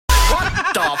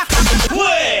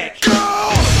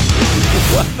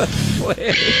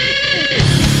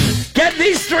Get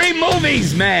these 3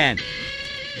 movies, man.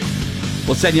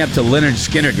 We'll send you up to Leonard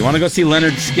Skinner. Do you want to go see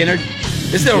Leonard Skinner?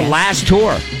 This is their last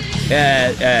tour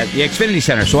at the Xfinity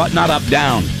Center, so not up,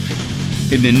 down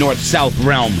in the north-south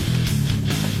realm.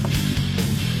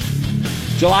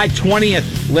 July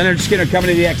 20th, Leonard Skinner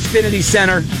coming to the Xfinity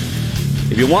Center.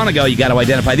 If you want to go, you got to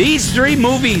identify these 3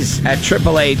 movies at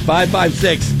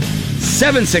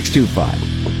 888-556-7625.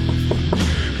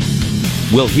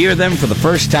 We'll hear them for the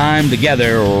first time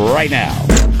together right now.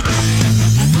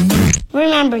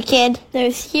 Remember, kid,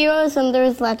 there's heroes and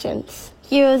there's legends.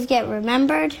 Heroes get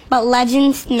remembered, but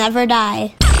legends never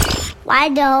die. Why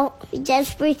don't we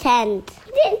just pretend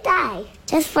we didn't die?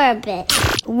 Just for a bit.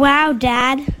 Wow,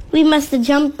 Dad. We must have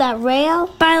jumped that rail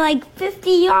by like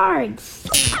 50 yards.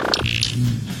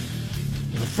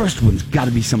 The first one's got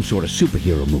to be some sort of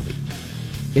superhero movie.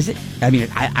 Is it? I mean,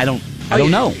 I don't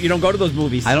know. You don't go to those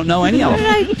movies. I don't know any of them.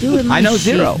 What did I do with my I know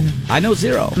sheet? zero. I know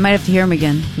zero. I might have to hear him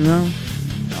again. No.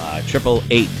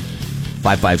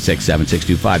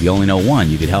 888-556-7625. You only know one.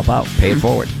 You could help out. Pay it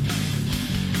forward.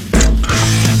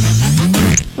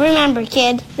 Remember,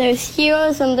 kid, there's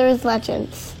heroes and there's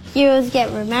legends. Heroes get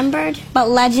remembered, but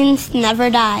legends never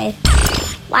die.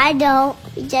 Why don't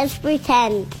we just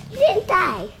pretend we didn't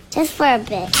die? Just for a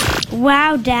bit.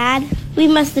 Wow, Dad. We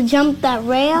must have jumped that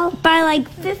rail by like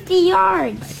 50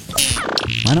 yards.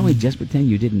 Why don't we just pretend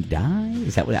you didn't die?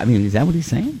 Is that what he's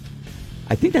saying?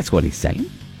 I think that's what he's saying.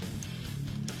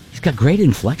 He's got great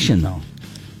inflection, though.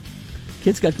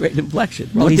 Kid's got great inflection.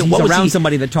 Well, he's around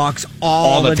somebody that talks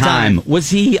all the time. Was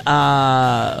he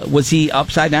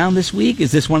upside down this week?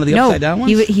 Is this one of the upside down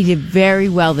ones? He did very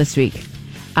well this week.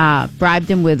 Bribed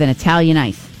him with an Italian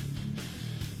ice.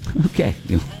 Okay.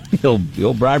 The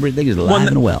old bribery thing is alive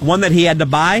and well. One that he had to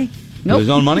buy? Nope. With his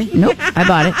own money? Nope, I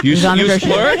bought it. You it was on the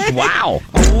grocery. splurged? Wow.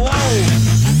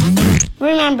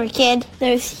 Remember, kid,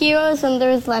 there's heroes and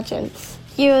there's legends.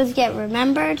 Heroes get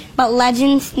remembered, but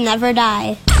legends never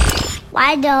die.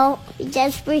 Why don't we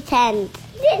just pretend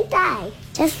we didn't die?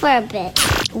 Just for a bit.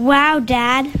 Wow,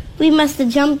 Dad. We must have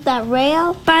jumped that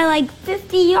rail by like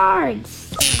 50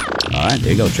 yards. All right,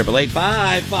 there you go.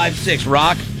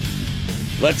 888-556-ROCK.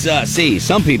 Let's see.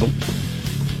 Some people.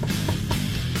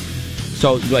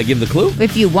 So, do I give the clue?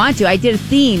 If you want to. I did a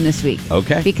theme this week.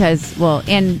 Okay. Because,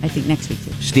 and I think next week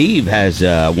too. Steve has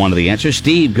one of the answers.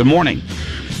 Steve, good morning.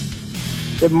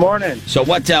 Good morning. So,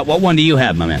 what one do you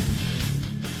have, my man?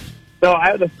 So I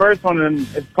have the first one, and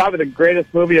it's probably the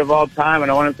greatest movie of all time, and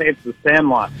I want to say it's The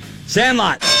Sandlot.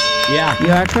 Sandlot. Yeah.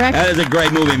 You are correct. That is a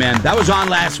great movie, man. That was on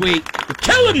last week. You're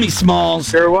killing me, Smalls.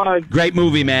 Sure was. Great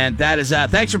movie, man. That is.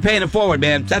 Thanks for paying it forward,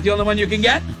 man. Is that the only one you can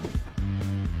get?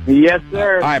 Yes,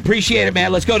 sir. I appreciate it,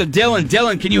 man. Let's go to Dylan.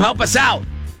 Dylan, can you help us out?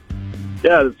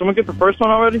 Yeah, did someone get the first one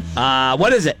already?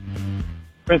 What is it?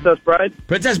 Princess Bride?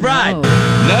 Princess Bride.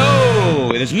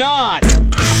 No, it is not.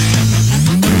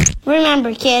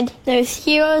 Remember, kid, there's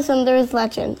heroes and there's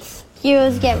legends.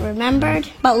 Heroes get remembered,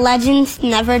 but legends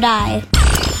never die.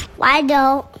 Why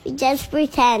don't we just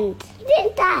pretend we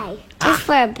didn't die? Just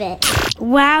for a bit.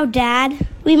 Wow, Dad.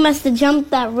 We must have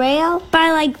jumped that rail by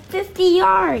like 50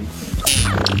 yards.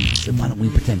 So why don't we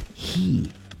pretend he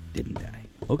didn't die?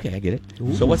 Okay, I get it.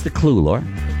 Ooh. So what's the clue, Laura?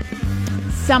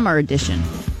 Summer edition.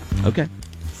 Okay.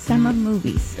 Summer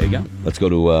movies. There you go. Let's go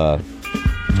to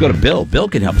Bill. Bill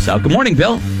can help us out. Good morning,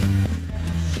 Bill.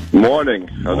 Morning.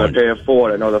 I was going to pay it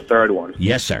forward. I know the third one.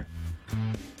 Yes, sir.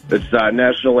 It's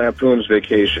National Lampoon's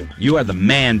Vacation. You are the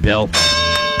man, Bill.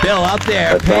 Bill, out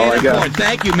there, That's all paying I it got. forward.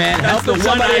 Thank you, man. Helping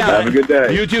somebody out. Have a good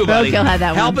day. You too, buddy. Bill had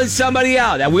that one. Helping somebody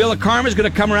out. That Wheel of Karma is going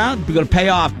to come around. We're going to pay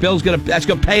off. That's going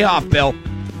to pay off, Bill.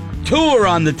 2 are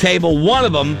on the table. One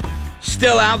of them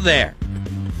still out there.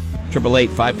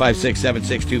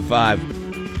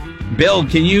 888-556-7625. Bill,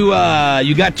 can you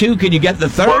got 2? Can you get the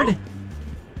third?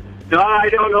 No, I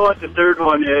don't know what the third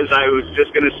one is. I was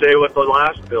just going to say what the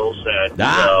last bill said.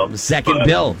 Second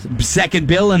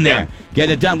bill in there. Yeah. Get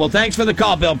it done. Well, thanks for the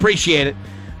call, Bill. Appreciate it.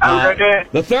 Have a good day.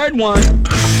 The third one,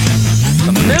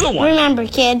 the middle one. Remember,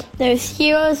 kid, there's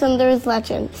heroes and there's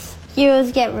legends.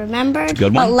 Heroes get remembered,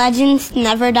 Good one. but legends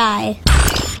never die.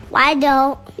 Why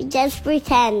don't we just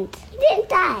pretend we didn't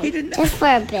die? Just for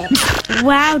a bit.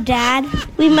 Wow, Dad.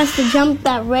 We must have jumped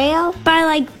that rail by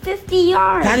like 50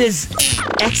 yards. That is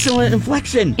excellent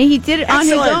inflection. And he did it on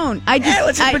his own.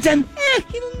 Let's just pretend.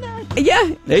 He didn't die.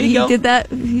 Yeah. There you go. He did that.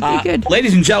 He did good.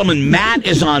 Ladies and gentlemen, Matt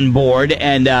is on board,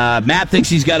 and Matt thinks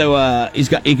he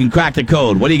can crack the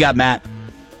code. What do you got, Matt?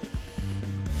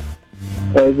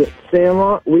 Is it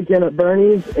Sandlot, Weekend at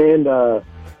Bernie's, and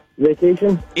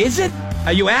Vacation? Is it?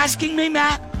 Are you asking me,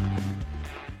 Matt?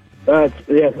 Yes.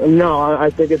 No, I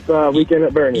think it's Weekend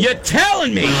at Bernie's. You're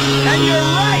telling me, and you're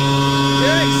right.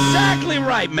 You're exactly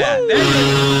right, Matt.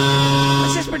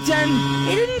 Let's just pretend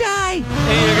he didn't die.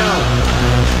 There you go.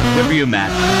 Good for you, Matt.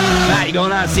 Matt, you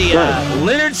going out to see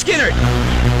Leonard Skinner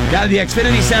down at the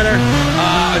Xfinity Center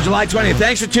on July 20th.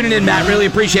 Thanks for tuning in, Matt. Really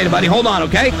appreciate it, buddy. Hold on,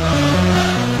 okay?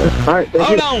 All right, thank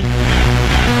Hold you. on.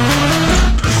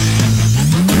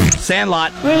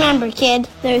 Sandlot. Remember, kid,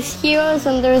 there's heroes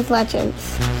and there's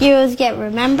legends. Heroes get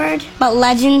remembered, but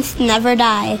legends never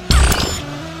die.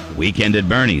 Weekend at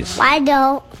Bernie's. Why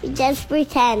don't we just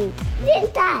pretend we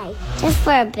didn't die? Just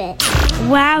for a bit.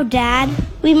 Wow, Dad.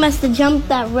 We must have jumped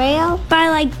that rail by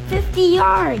like 50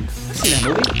 yards. I've seen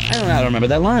that movie. I don't remember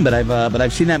that line, but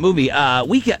I've seen that movie.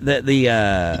 Weekend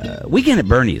at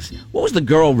Bernie's. What was the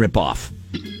girl ripoff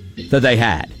that they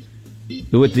had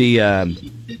with the?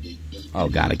 Oh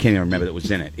God, I can't even remember that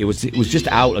was in it. It was just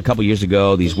out a couple years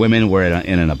ago. These women were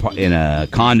in a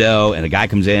condo, and a guy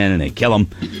comes in and they kill him,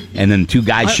 and then two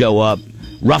guys show up.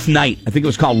 Rough Night. I think it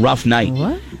was called Rough Night.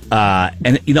 What?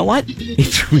 And you know what?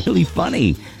 It's really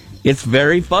funny. It's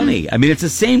very funny. I mean, it's the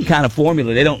same kind of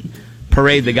formula. They don't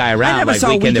parade the guy around I never like saw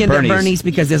Weekend at Bernie's.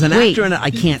 because there's an Wait. actor in it I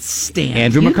can't stand.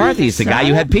 Andrew McCarthy is the guy so?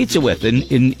 you had pizza with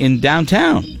in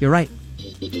downtown. You're right.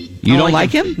 You don't like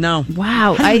him? No.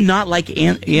 Wow. How do you not like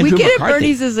Andrew Weekend McCarthy? at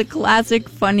Bernie's is a classic,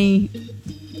 funny.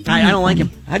 I don't like him.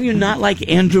 How do you not like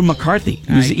Andrew McCarthy?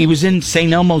 He was in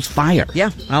St. Elmo's Fire. Yeah,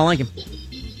 I don't like him.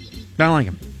 I don't like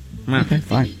him. Okay,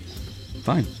 fine.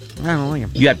 I don't like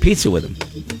him. You had pizza with him.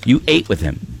 You ate with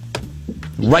him.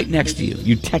 Right next to you.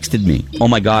 You texted me. Oh,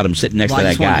 my God, I'm sitting next Well, to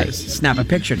I that just wanted guy. to snap a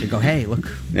picture to go, hey,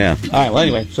 look. Yeah. All right, well,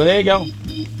 anyway. So there you go.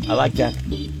 I like that.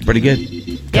 Pretty good.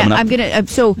 Yeah, Coming up. I'm gonna.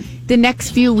 So the next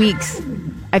few weeks,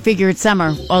 I figure it's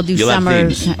summer. I'll do You'll have summer.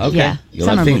 themes. Okay. Yeah, You'll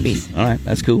summer have themes. movies. All right,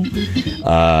 that's cool.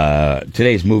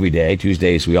 Today's movie day.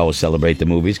 Tuesdays, we always celebrate the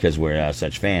movies because we're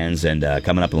such fans. And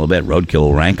coming up in a little bit, Roadkill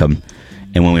will rank them.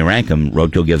 And when we rank them,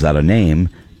 Roadkill gives out a name.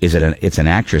 It's an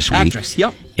actress week. Actress,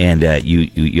 yep. And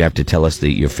you have to tell us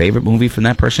your favorite movie from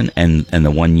that person and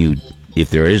the one if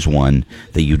there is one,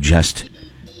 that you just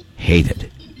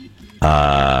hated.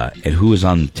 And who is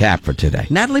on tap for today?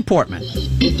 Natalie Portman.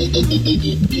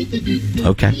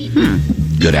 Okay.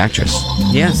 Good actress.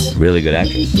 Yes. Really good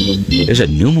actress. There's a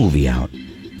new movie out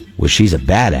where she's a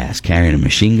badass carrying a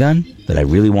machine gun that I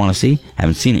really want to see.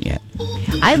 Haven't seen it yet.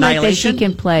 I like that she Annihilation?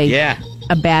 can play Yeah.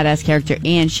 a badass character,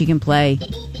 and she can play.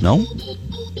 No? No,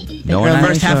 The one The has?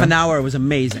 first sure. half an hour was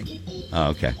amazing. Oh,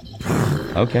 okay.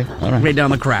 Okay. All right. Right down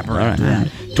the crapper. All right. Yeah.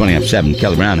 20 up 7.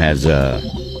 Kelly Brown has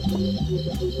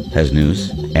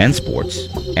news and sports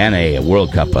and a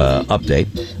World Cup update.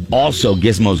 Also,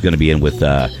 Gizmo's going to be in with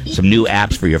some new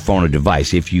apps for your phone or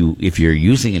device. If you're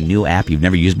using a new app you've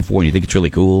never used before and you think it's really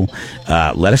cool,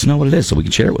 let us know what it is so we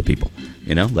can share it with people.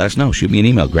 Let us know. Shoot me an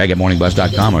email,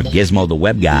 greg@morningbuzz.com or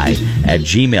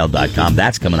gizmothewebguy@gmail.com.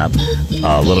 That's coming up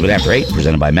a little bit after 8,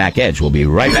 presented by Mac Edge. We'll be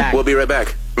right back. We'll be right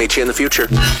back. Meet you in the future.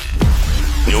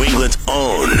 New England's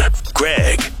own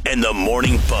Greg and the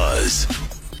Morning Buzz.